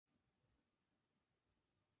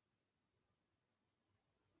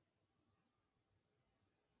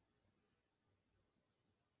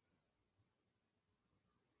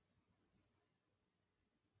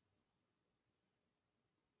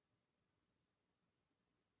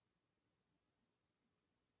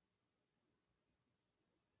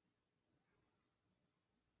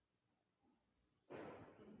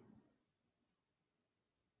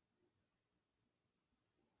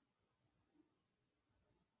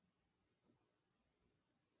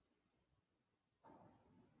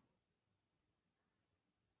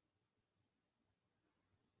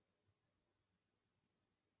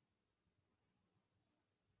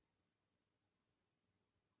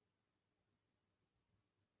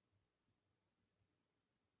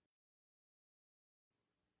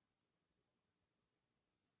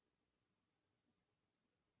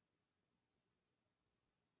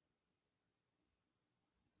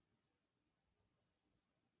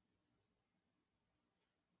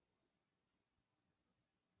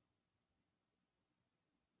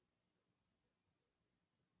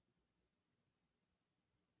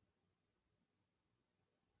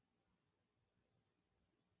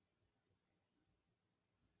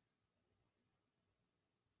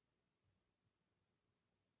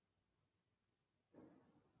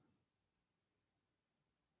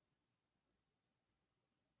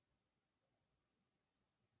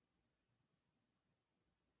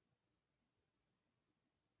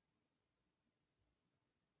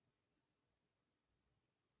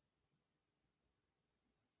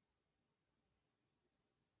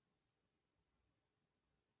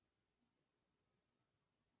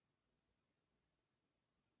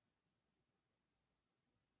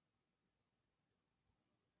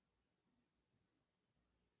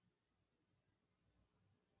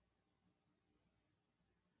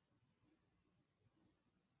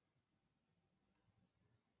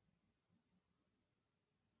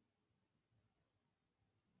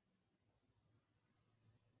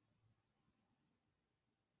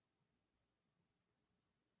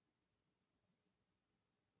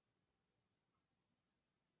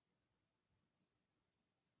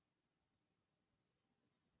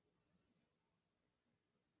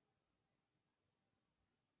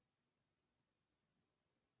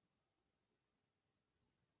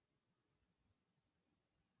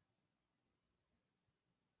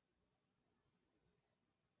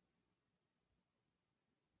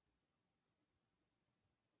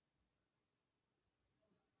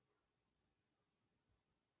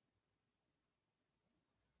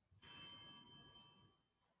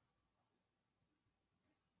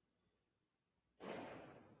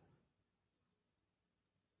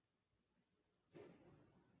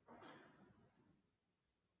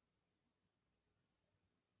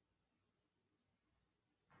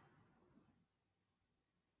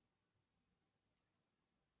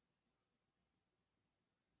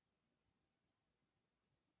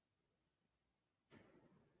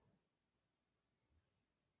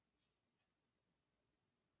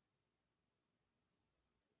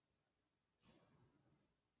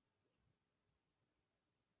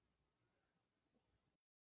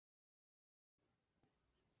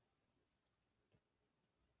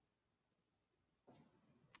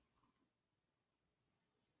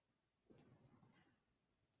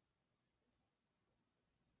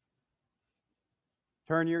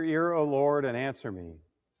Turn your ear, O Lord, and answer me.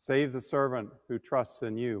 Save the servant who trusts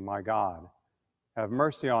in you, my God. Have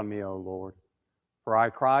mercy on me, O Lord, for I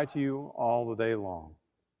cry to you all the day long.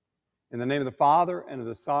 In the name of the Father, and of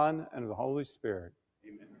the Son, and of the Holy Spirit.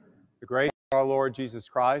 Amen. The grace of our Lord Jesus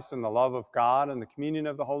Christ, and the love of God, and the communion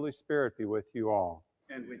of the Holy Spirit be with you all.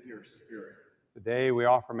 And with your spirit. Today we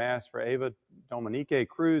offer Mass for Ava Dominique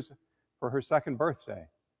Cruz for her 2nd birthday.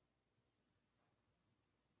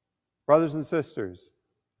 Brothers and sisters,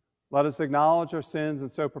 let us acknowledge our sins and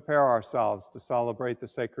so prepare ourselves to celebrate the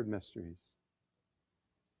sacred mysteries.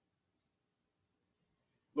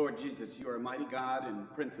 Lord Jesus, you are a mighty God and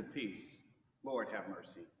Prince of Peace. Lord, have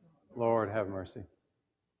mercy. Lord, have mercy.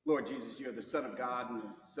 Lord Jesus, you are the Son of God and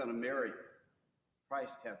the Son of Mary.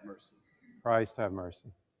 Christ, have mercy. Christ, have mercy.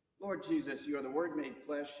 Lord Jesus, you are the Word made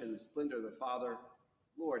flesh and the splendor of the Father.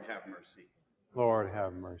 Lord, have mercy. Lord,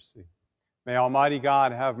 have mercy. May Almighty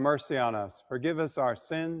God have mercy on us, forgive us our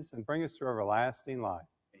sins, and bring us to everlasting life.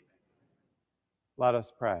 Amen. Let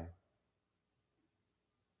us pray.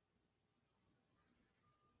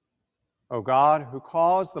 O God, who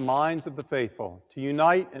caused the minds of the faithful to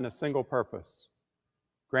unite in a single purpose,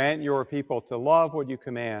 grant your people to love what you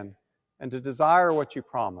command and to desire what you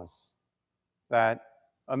promise, that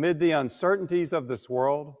amid the uncertainties of this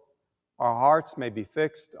world, our hearts may be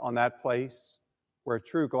fixed on that place where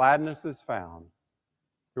true gladness is found.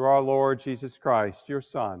 Through our Lord Jesus Christ, your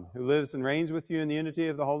Son, who lives and reigns with you in the unity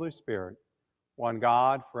of the Holy Spirit, one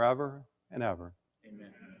God, forever and ever.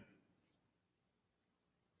 Amen.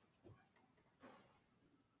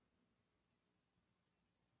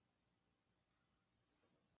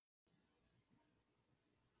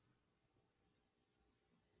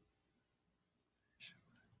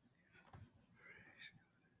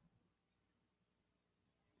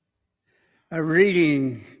 A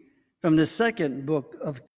reading from the 2nd book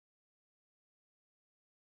of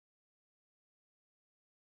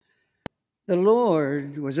the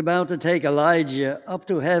Lord was about to take Elijah up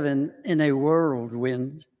to heaven in a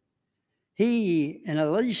whirlwind. He and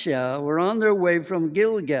Elisha were on their way from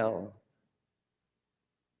Gilgal.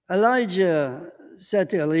 Elijah said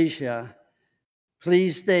to Elisha,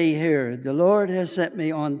 "Please stay here. The Lord has sent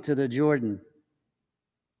me on to the Jordan."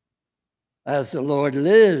 "As the Lord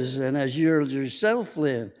lives, and as you yourself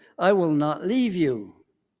live, I will not leave you,"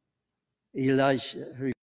 Elisha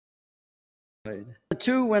replied. The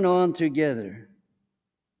two went on together.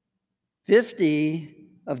 50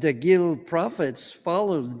 of the Gil prophets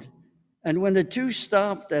followed, and when the two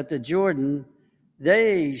stopped at the Jordan,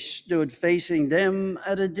 they stood facing them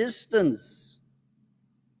at a distance.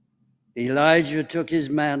 Elijah took his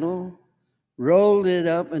mantle, rolled it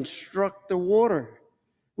up, and struck the water,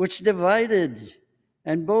 which divided,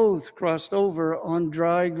 and both crossed over on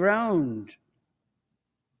dry ground.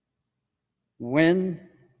 When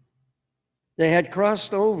they had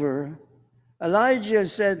crossed over, Elijah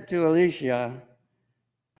said to Elisha,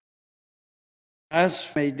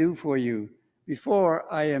 "Ask what I may do for you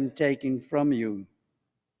before I am taken from you."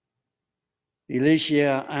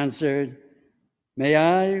 Elisha answered, "May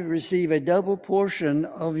I receive a double portion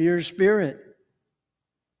of your spirit?"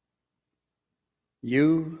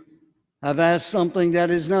 "You have asked something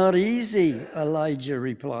that is not easy," Elijah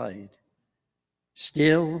replied.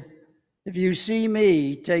 "Still, if you see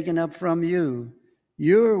me taken up from you,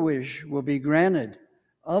 your wish will be granted,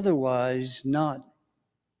 otherwise not."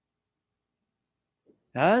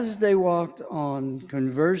 As they walked on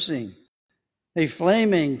conversing, a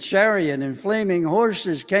flaming chariot and flaming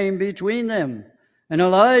horses came between them, and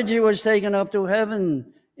Elijah was taken up to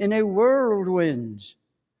heaven in a whirlwind.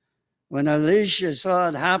 When Elisha saw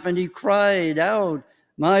it happen, he cried out,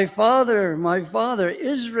 my father,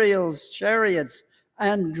 Israel's chariots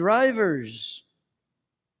and drivers."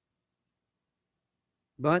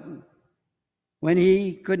 But when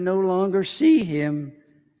he could no longer see him,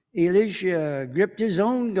 Elisha gripped his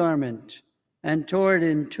own garment and tore it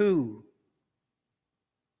in two.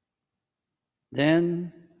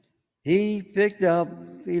 Then he picked up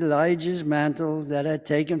Elijah's mantle that had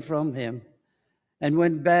taken from him and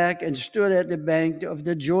went back and stood at the bank of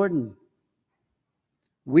the Jordan.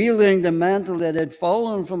 Wielding the mantle that had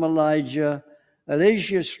fallen from Elijah,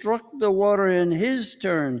 Elisha struck the water in his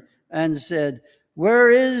turn and said,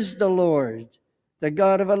 "Where is the Lord, the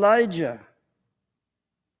God of Elijah?"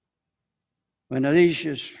 When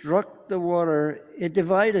Elisha struck the water, it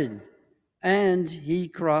divided, and he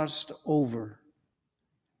crossed over.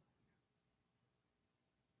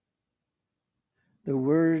 The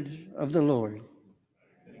word of the Lord.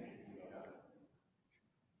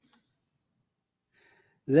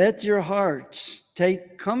 Let your hearts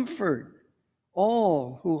take comfort,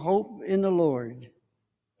 all who hope in the Lord.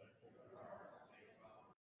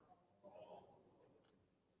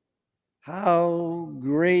 How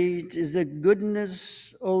great is the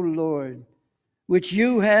goodness, O Lord, which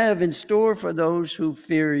you have in store for those who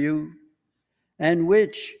fear you, and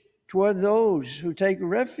which, toward those who take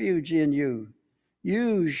refuge in you,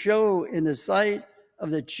 you show in the sight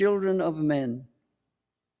of the children of men.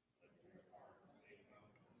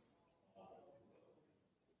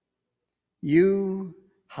 You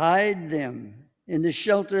hide them in the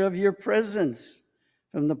shelter of your presence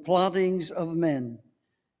from the plottings of men.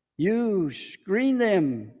 You screen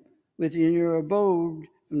them within your abode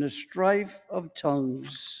from the strife of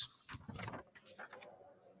tongues.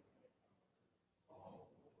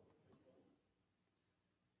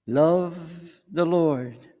 Love the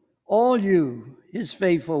Lord, all you, his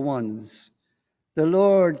faithful ones. The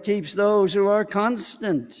Lord keeps those who are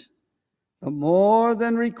constant, but more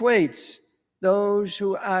than requites those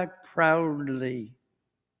who act proudly.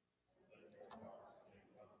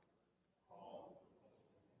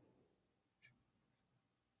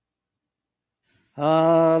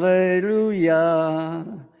 Hallelujah,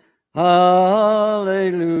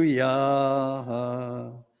 hallelujah,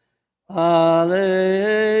 hallelujah.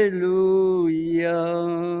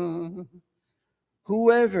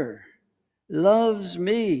 Whoever loves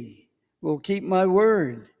me will keep my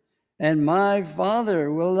word, and my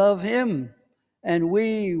Father will love him, and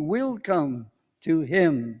we will come to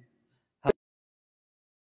him.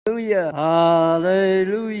 Hallelujah,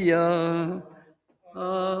 hallelujah, hallelujah,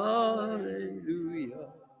 hallelujah.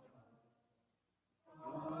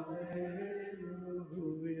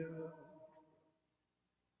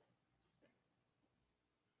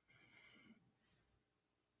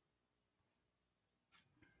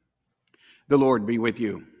 The Lord be with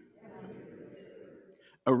you.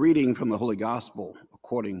 A reading from the Holy Gospel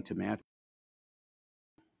according to Matthew.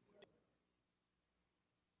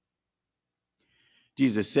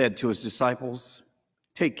 Jesus said to his disciples,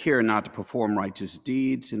 "Take care not to perform righteous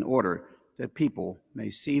deeds in order that people may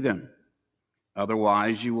see them.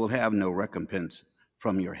 Otherwise, you will have no recompense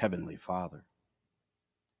from your heavenly Father.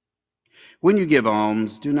 When you give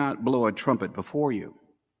alms, do not blow a trumpet before you,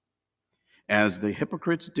 as the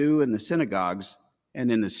hypocrites do in the synagogues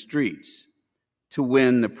and in the streets, to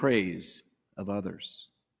win the praise of others.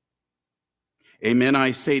 Amen,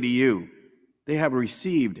 I say to you, they have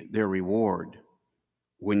received their reward.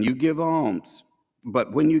 When you give alms,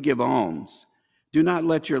 do not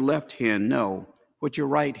let your left hand know what your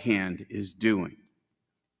right hand is doing,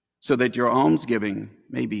 so that your almsgiving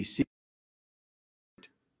may be secret.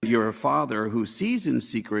 Your Father who sees in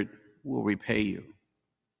secret will repay you.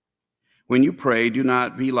 When you pray, do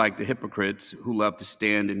not be like the hypocrites who love to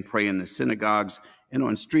stand and pray in the synagogues and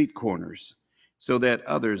on street corners, so that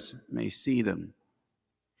others may see them.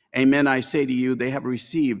 Amen, I say to you, they have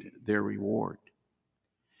received their reward.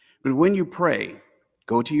 But when you pray,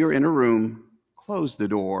 go to your inner room, close the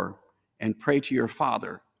door, and pray to your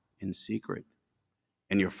Father in secret.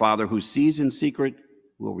 And your Father who sees in secret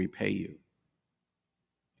will repay you.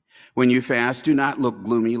 When you fast, do not look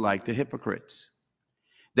gloomy like the hypocrites.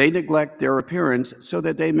 They neglect their appearance so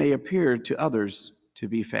that they may appear to others to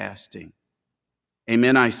be fasting.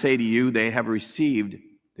 Amen, I say to you, they have received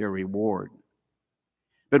their reward.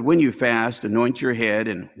 But when you fast, anoint your head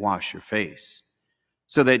and wash your face,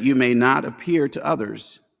 so that you may not appear to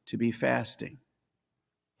others to be fasting,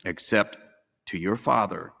 except to your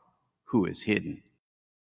Father who is hidden.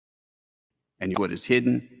 And what is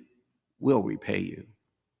hidden will repay you.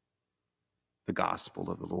 The Gospel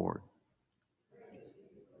of the Lord.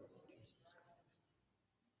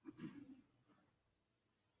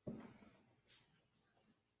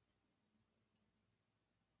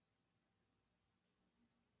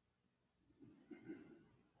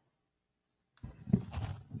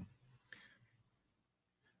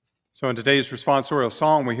 So in today's responsorial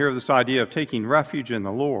psalm, we hear this idea of taking refuge in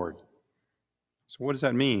the Lord. So what does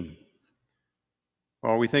that mean?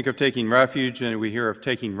 Well, we think of taking refuge, and we hear of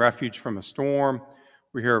taking refuge from a storm.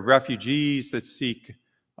 We hear of refugees that seek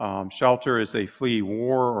shelter as they flee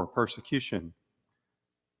war or persecution.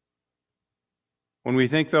 When we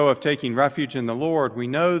think, though, of taking refuge in the Lord, we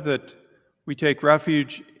know that we take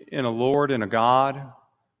refuge in a Lord and a God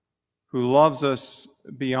who loves us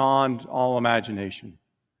beyond all imagination,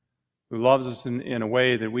 who loves us in a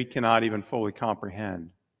way that we cannot even fully comprehend.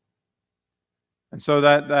 And so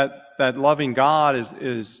that loving God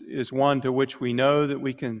is one to which we know that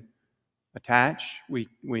we can attach, we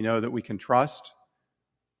know that we can trust,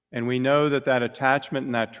 and we know that attachment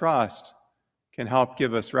and that trust can help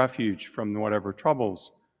give us refuge from whatever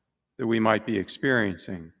troubles that we might be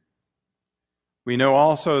experiencing. We know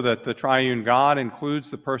also that the triune God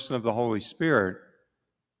includes the person of the Holy Spirit,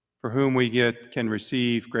 for whom we can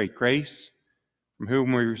receive great grace, from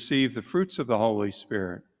whom we receive the fruits of the Holy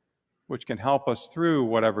Spirit, which can help us through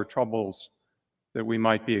whatever troubles that we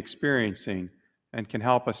might be experiencing and can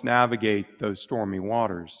help us navigate those stormy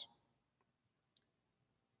waters.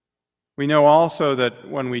 We know also that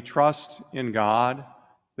when we trust in God,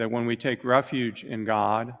 that when we take refuge in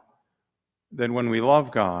God, that when we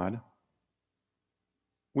love God,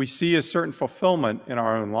 we see a certain fulfillment in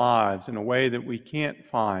our own lives in a way that we can't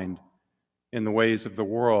find in the ways of the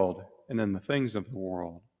world and in the things of the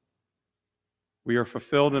world. We are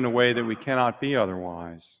fulfilled in a way that we cannot be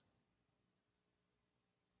otherwise.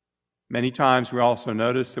 Many times we also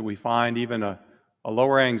notice that we find even a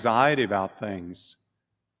lower anxiety about things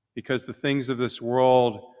because the things of this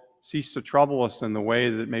world cease to trouble us in the way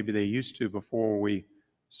that maybe they used to before we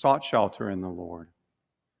sought shelter in the Lord.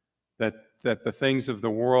 That the things of the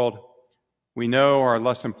world we know are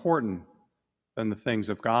less important than the things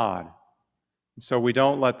of God. And so we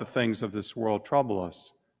don't let the things of this world trouble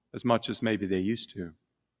us as much as maybe they used to.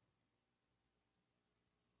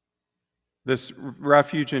 This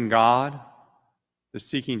refuge in God, the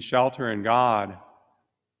seeking shelter in God,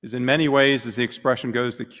 is in many ways, as the expression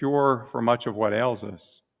goes, the cure for much of what ails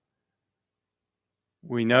us.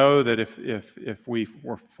 We know that if we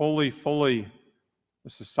were fully a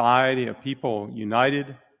society, a people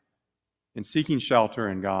united in seeking shelter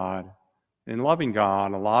in God, in loving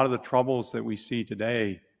God, a lot of the troubles that we see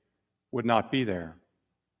today would not be there.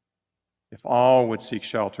 If all would seek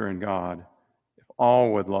shelter in God, if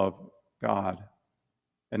all would love God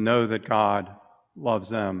and know that God loves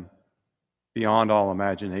them beyond all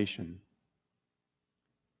imagination.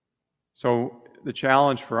 So the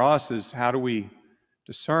challenge for us is how do we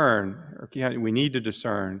discern, or we need to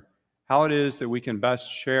discern, how it is that we can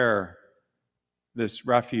best share this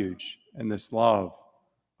refuge and this love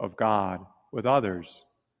of God with others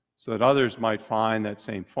so that others might find that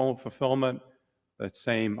same full fulfillment, that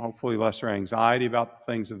same hopefully lesser anxiety about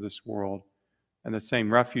the things of this world, and that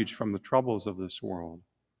same refuge from the troubles of this world.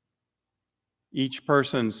 Each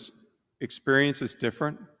person's experience is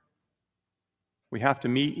different. We have to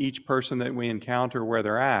meet each person that we encounter where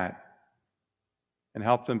they're at and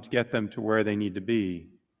help them to get them to where they need to be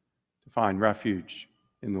to find refuge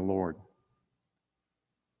in the Lord.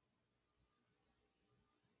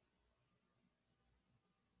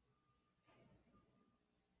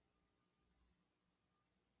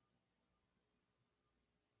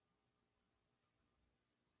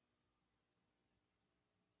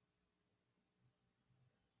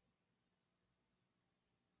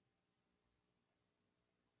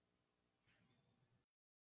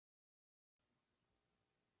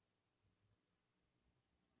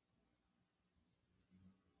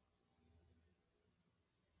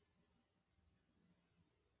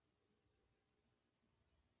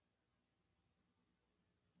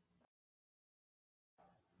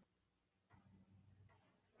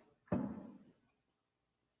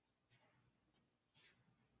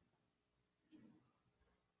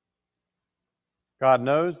 God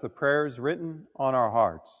knows the prayers written on our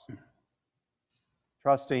hearts.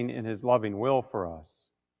 Trusting in His loving will for us,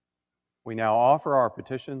 we now offer our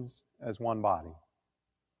petitions as one body.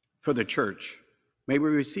 For the Church, may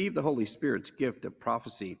we receive the Holy Spirit's gift of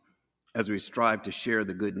prophecy as we strive to share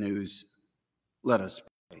the good news. Let us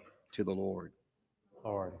pray to the Lord.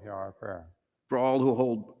 Lord, hear our prayer. For all who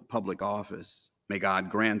hold public office, may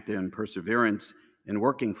God grant them perseverance in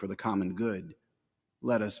working for the common good.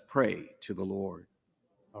 Let us pray to the Lord.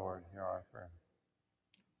 Lord, hear our prayer.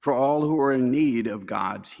 For all who are in need of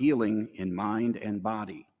God's healing in mind and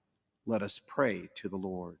body, let us pray to the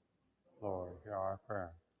Lord. Lord, hear our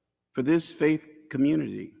prayer. For this faith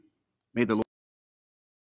community, may the Lord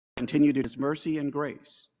continue to His mercy and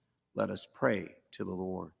grace. Let us pray to the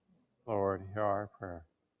Lord. Lord, hear our prayer.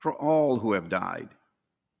 For all who have died,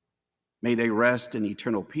 may they rest in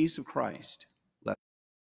eternal peace of Christ. Let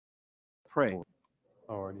us pray.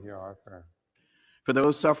 Lord, hear our prayer. For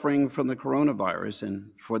those suffering from the coronavirus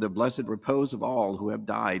and for the blessed repose of all who have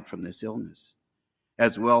died from this illness,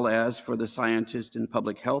 as well as for the scientists and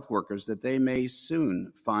public health workers, that they may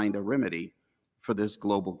soon find a remedy for this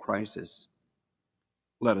global crisis.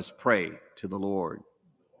 Let us pray to the Lord.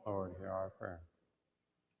 Lord, hear our prayer.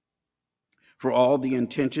 For all the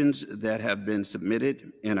intentions that have been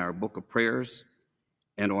submitted in our book of prayers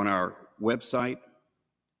and on our website,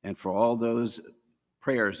 and for all those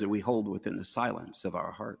prayers that we hold within the silence of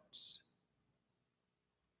our hearts.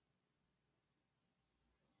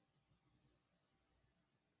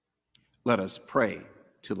 Let us pray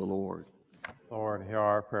to the Lord. Lord, hear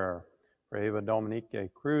our prayer. For Eva Dominique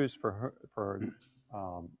Cruz, for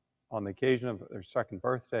on the occasion of their second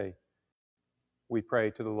birthday, we pray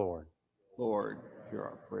to the Lord. Lord, hear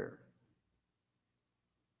our prayer.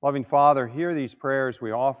 Loving Father, hear these prayers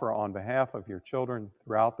we offer on behalf of your children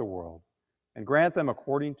throughout the world, and grant them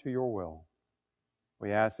according to your will.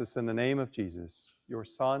 We ask this in the name of Jesus, your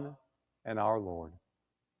Son and our Lord.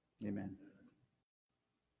 Amen.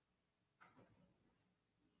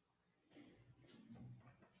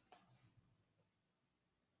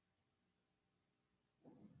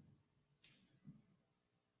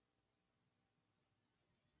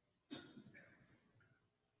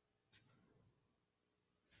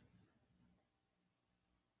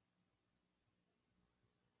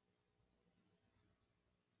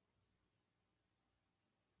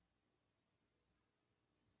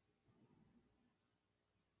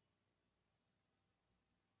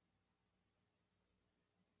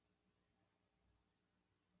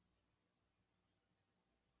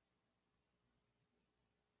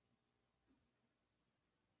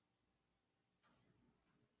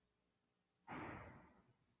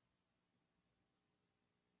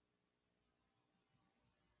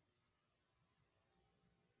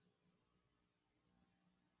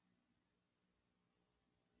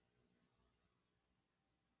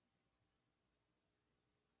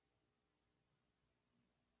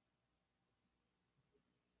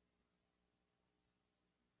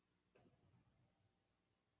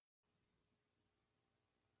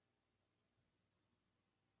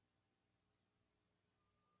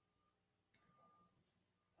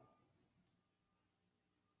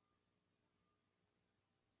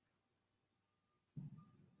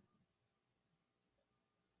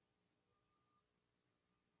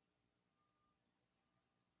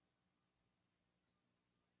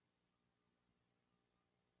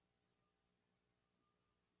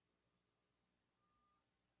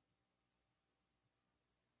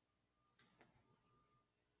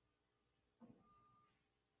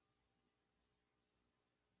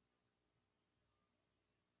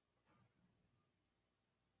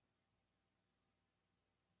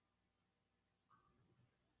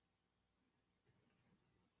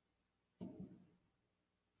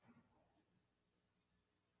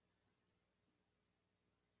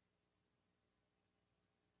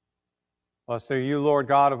 Blessed are you, Lord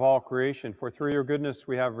God of all creation, for through your goodness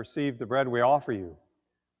we have received the bread we offer you,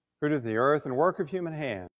 fruit of the earth and work of human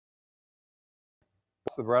hands,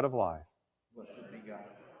 the bread of life. Blessed be God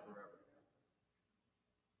forever.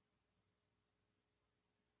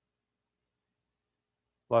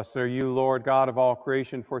 Blessed are you, Lord God of all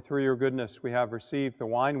creation, for through your goodness we have received the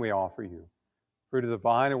wine we offer you, fruit of the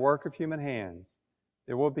vine and work of human hands.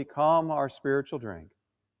 It will become our spiritual drink.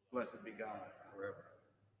 Blessed be God forever.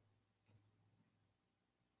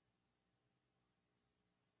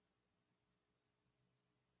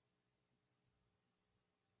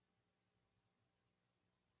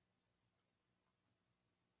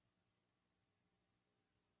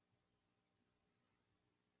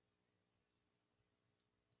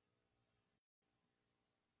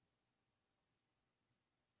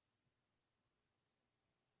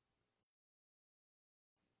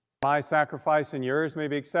 My sacrifice and yours may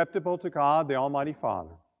be acceptable to God, the Almighty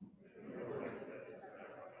Father.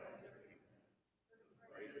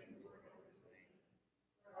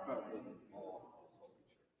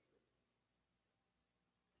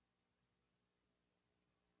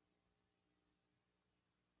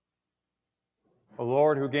 O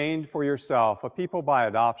Lord, who gained for yourself a people by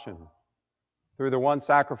adoption, through the one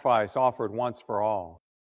sacrifice offered once for all,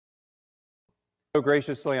 so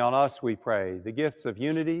graciously on us, we pray, the gifts of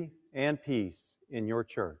unity and peace in your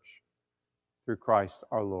church, through Christ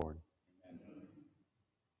our Lord. Amen.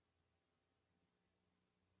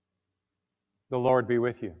 The Lord be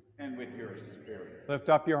with you. And with your spirit. Lift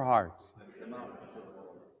up your hearts. Lift them up to the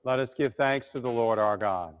Lord. Let us give thanks to the Lord our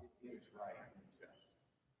God. It is right and just.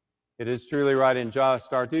 It is truly right and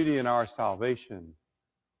just, our duty and our salvation,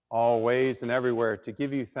 always and everywhere to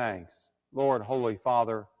give you thanks, Lord, Holy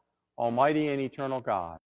Father, Almighty and eternal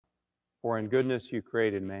God, for in goodness you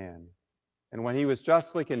created man, and when he was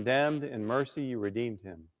justly condemned, in mercy you redeemed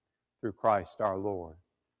him, through Christ our Lord.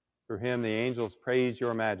 Through him the angels praise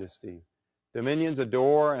your majesty, dominions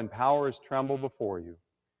adore, and powers tremble before you.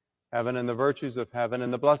 Heaven and the virtues of heaven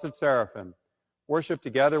and the blessed seraphim worship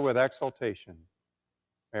together with exultation.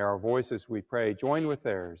 May our voices, we pray, join with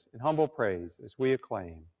theirs in humble praise as we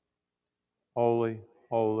acclaim. Holy,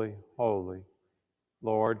 holy, holy,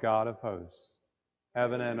 Lord God of hosts,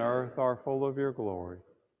 heaven and earth are full of your glory.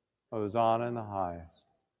 Hosanna in the highest.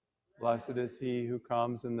 Blessed is he who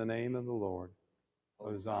comes in the name of the Lord.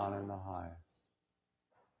 Hosanna in the highest.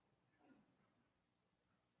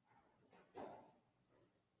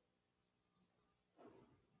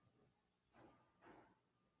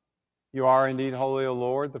 You are indeed holy, O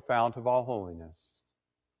Lord, the fount of all holiness.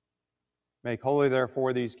 Make holy,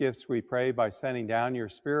 therefore, these gifts, we pray, by sending down your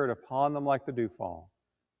Spirit upon them like the dewfall,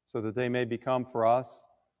 so that they may become for us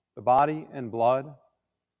the body and blood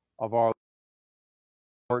of our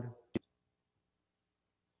Lord.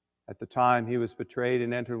 At the time he was betrayed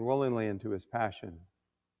and entered willingly into his passion,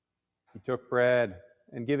 he took bread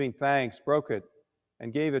and, giving thanks, broke it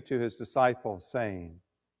and gave it to his disciples, saying,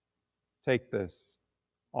 "Take this,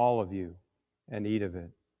 all of you, and eat of it,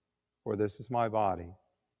 for this is my body,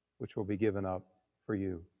 which will be given up for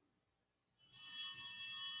you."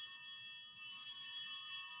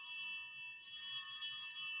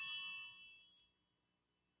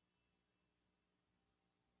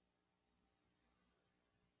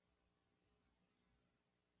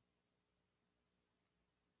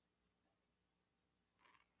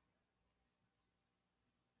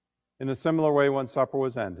 In a similar way, when supper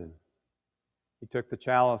was ended, he took the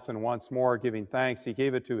chalice and, once more giving thanks, he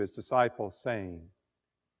gave it to his disciples, saying,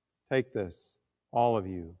 "Take this, all of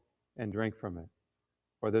you, and drink from it,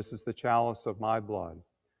 for this is the chalice of my blood,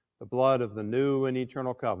 the blood of the new and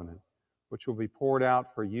eternal covenant, which will be poured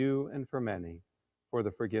out for you and for many for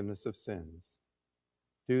the forgiveness of sins.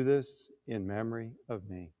 Do this in memory of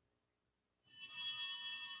me."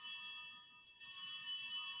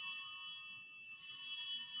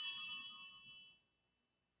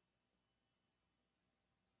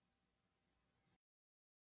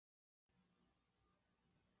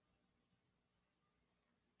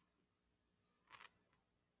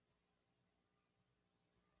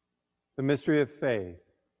 The mystery of faith.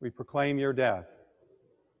 We proclaim your death.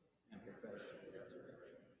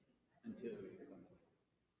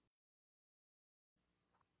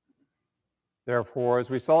 Therefore,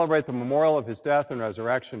 as we celebrate the memorial of his death and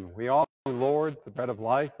resurrection, we offer you, Lord, the bread of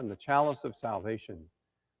life and the chalice of salvation,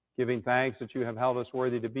 giving thanks that you have held us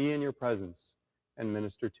worthy to be in your presence and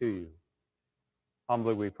minister to you.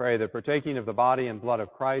 Humbly we pray that, partaking of the body and blood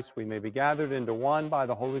of Christ, we may be gathered into one by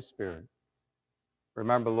the Holy Spirit.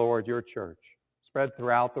 Remember, Lord, your church, spread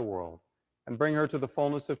throughout the world, and bring her to the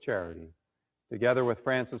fullness of charity, together with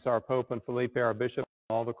Francis our Pope and Felipe our Bishop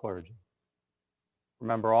and all the clergy.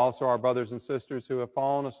 Remember also our brothers and sisters who have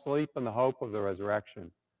fallen asleep in the hope of the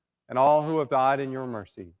resurrection, and all who have died in your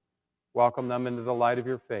mercy. Welcome them into the light of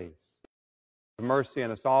your face. Have mercy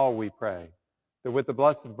on us all, we pray, that with the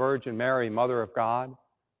Blessed Virgin Mary, Mother of God,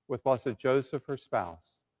 with blessed Joseph, her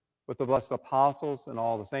spouse, with the blessed apostles and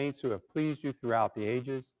all the saints who have pleased you throughout the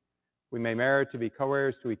ages, we may merit to be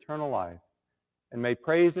co-heirs to eternal life, and may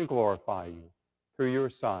praise and glorify you through your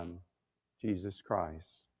Son, Jesus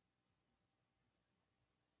Christ.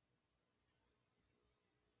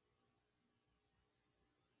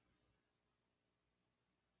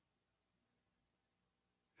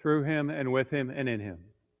 Through him and with him and in him,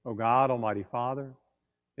 O God, Almighty Father,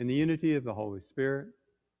 in the unity of the Holy Spirit,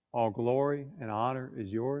 all glory and honor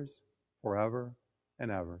is yours forever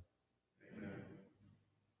and ever. Amen.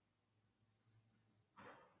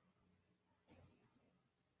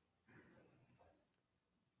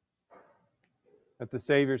 At the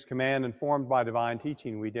Savior's command, informed by divine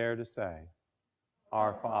teaching, we dare to say,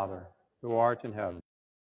 Our Father, who art in heaven,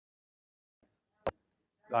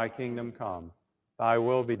 thy kingdom come, thy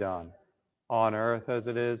will be done, on earth as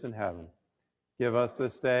it is in heaven. Give us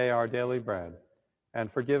this day our daily bread, and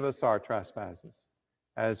forgive us our trespasses,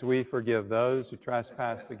 as we forgive those who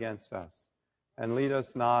trespass against us. And lead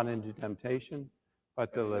us not into temptation,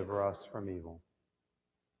 but deliver us from evil.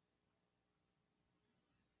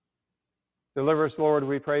 Deliver us, Lord,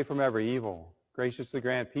 we pray, from every evil. Graciously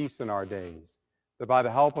grant peace in our days, that by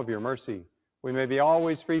the help of your mercy we may be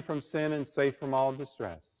always free from sin and safe from all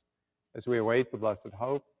distress, as we await the blessed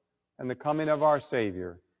hope and the coming of our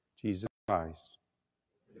Savior, Jesus Christ.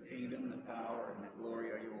 The kingdom, the power, and the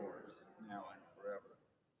glory are yours, now and forever.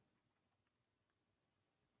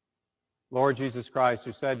 Lord Jesus Christ,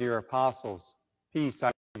 who said to your apostles, "Peace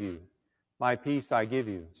I give you, my peace I give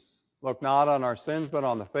you," look not on our sins, but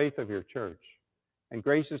on the faith of your church, and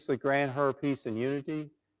graciously grant her peace and unity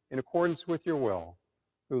in accordance with your will,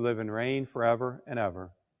 who live and reign forever and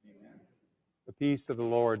ever. Amen. The peace of the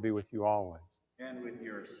Lord be with you always. And with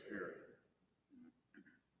your spirit.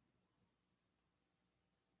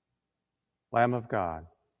 Lamb of God,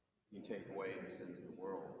 you take away the sins of the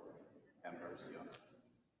world, have mercy on us.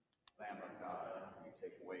 Lamb of God, you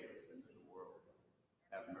take away the sins of the world,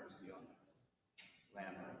 have mercy on us.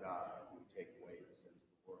 Lamb of God, you take away the sins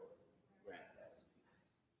of the world, grant us peace.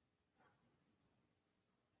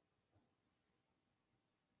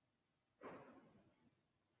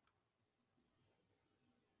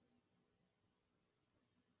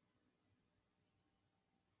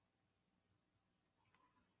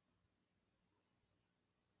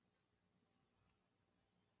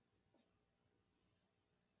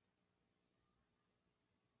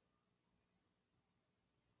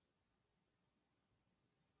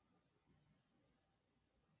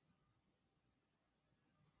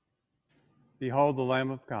 Behold the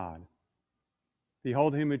Lamb of God.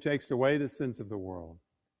 Behold him who takes away the sins of the world.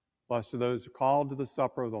 Blessed are those who are called to the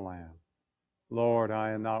supper of the Lamb. Lord,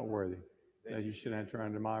 I am not worthy that you should enter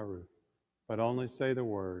under my roof, but only say the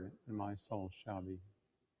word, and my soul shall be.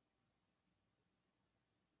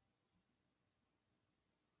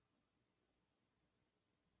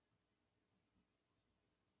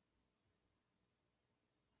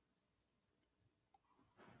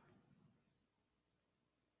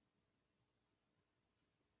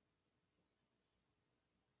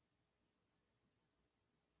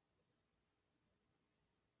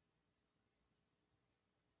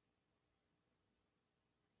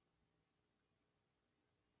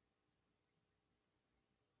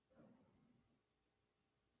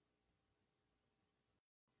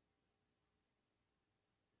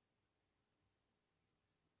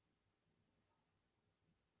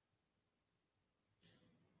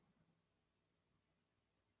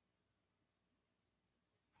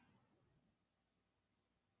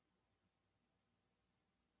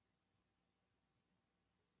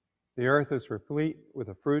 The earth is replete with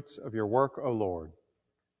the fruits of your work, O Lord.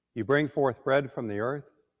 You bring forth bread from the earth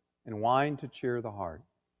and wine to cheer the heart.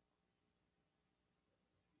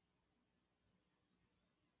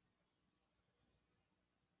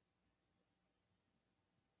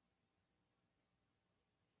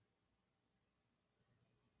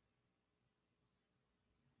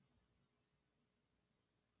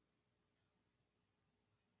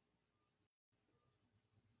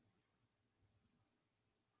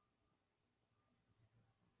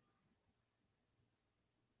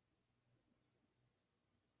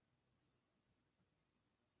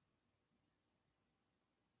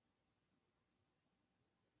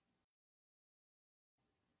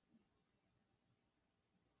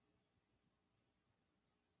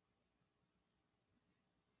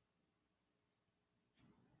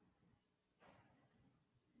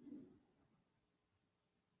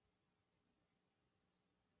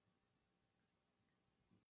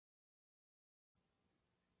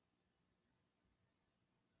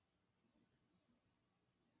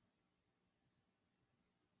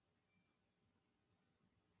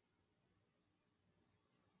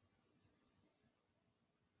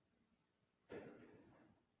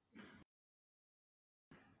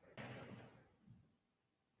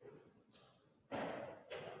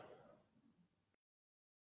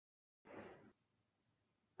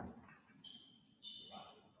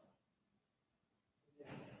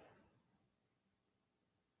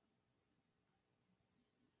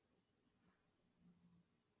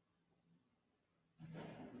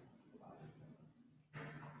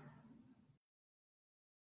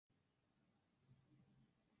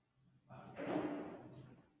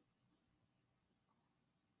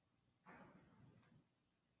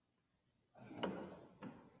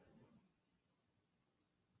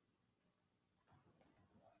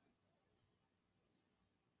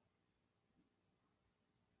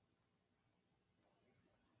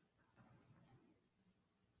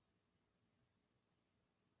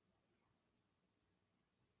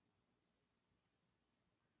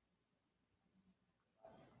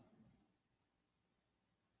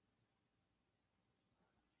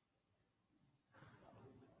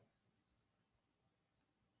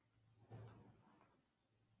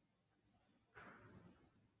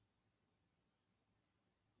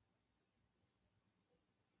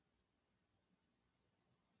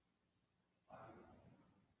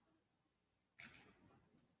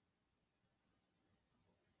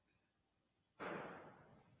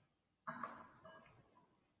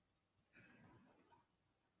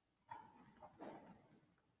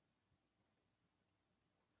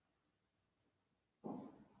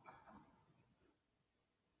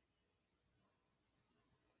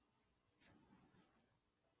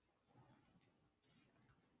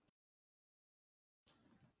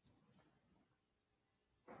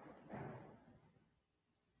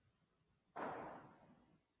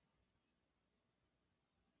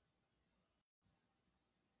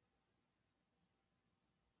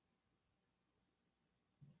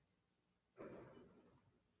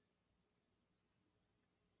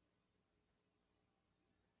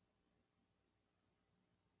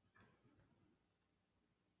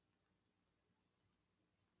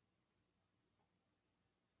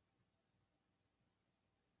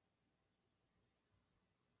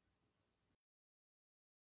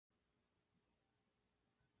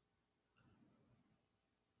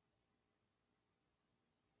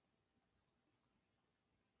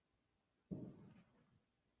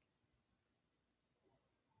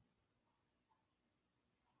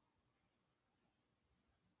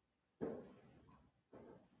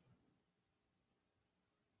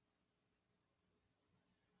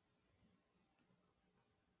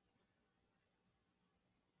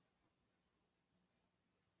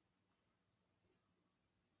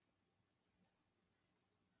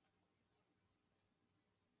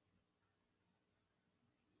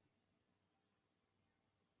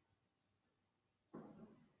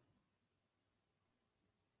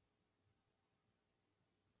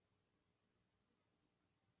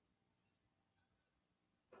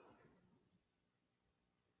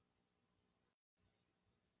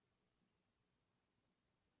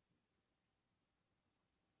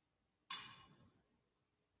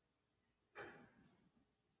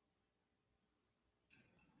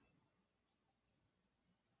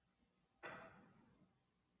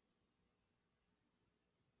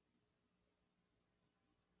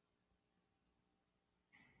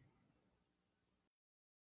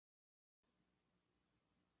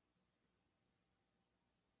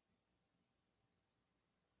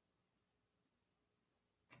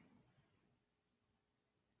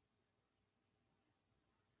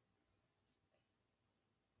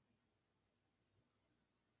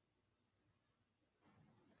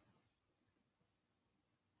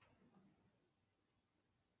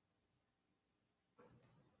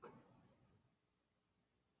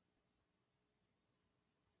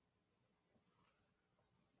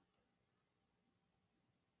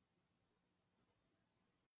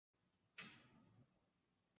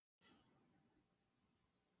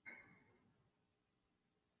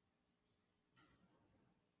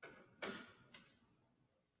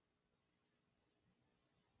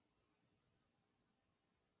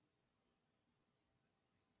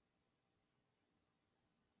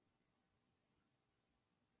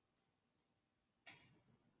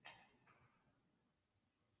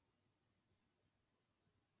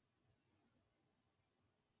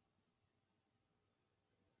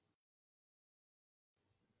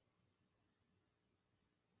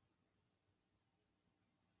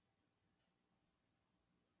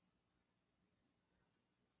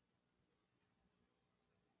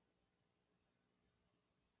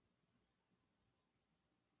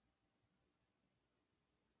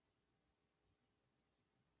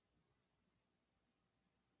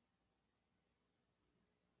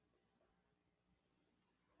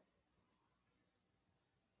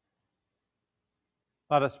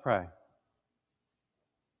 Let us pray.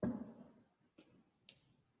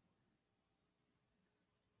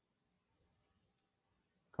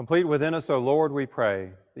 Complete within us, O Lord, we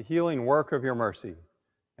pray, the healing work of your mercy,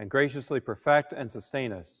 and graciously perfect and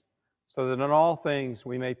sustain us, so that in all things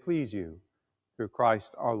we may please you, through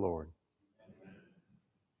Christ our Lord.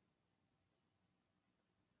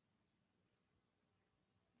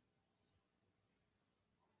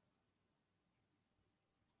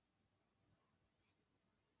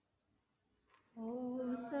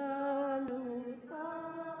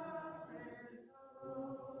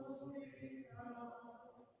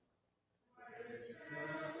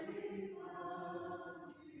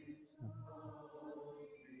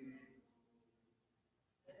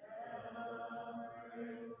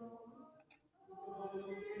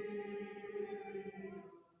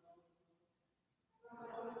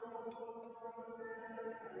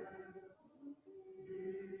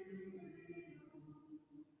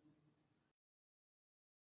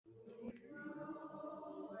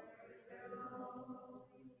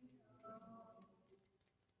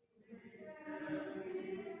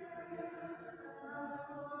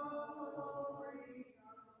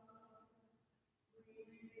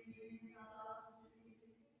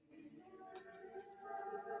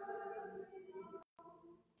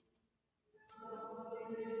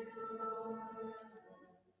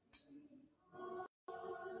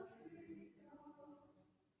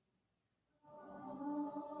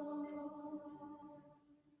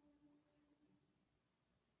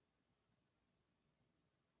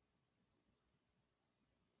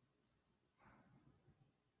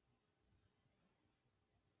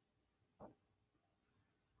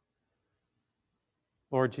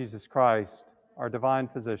 Lord Jesus Christ, our divine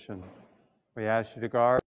physician, we ask you to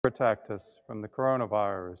guard and protect us from the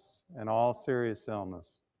coronavirus and all serious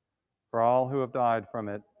illness. For all who have died from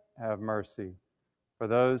it, have mercy. For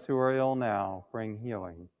those who are ill now, bring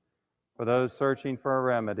healing. For those searching for a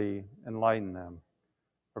remedy, enlighten them.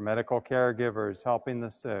 For medical caregivers helping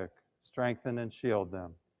the sick, strengthen and shield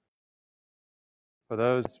them. For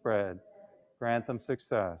those who spread, grant them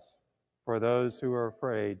success. For those who are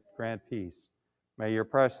afraid, grant peace. May your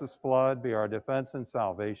precious blood be our defense and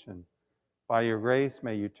salvation. By your grace,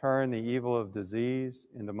 may you turn the evil of disease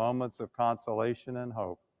into moments of consolation and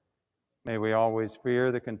hope. May we always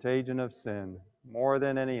fear the contagion of sin more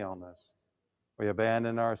than any illness. We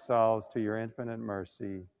abandon ourselves to your infinite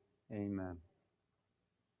mercy. Amen.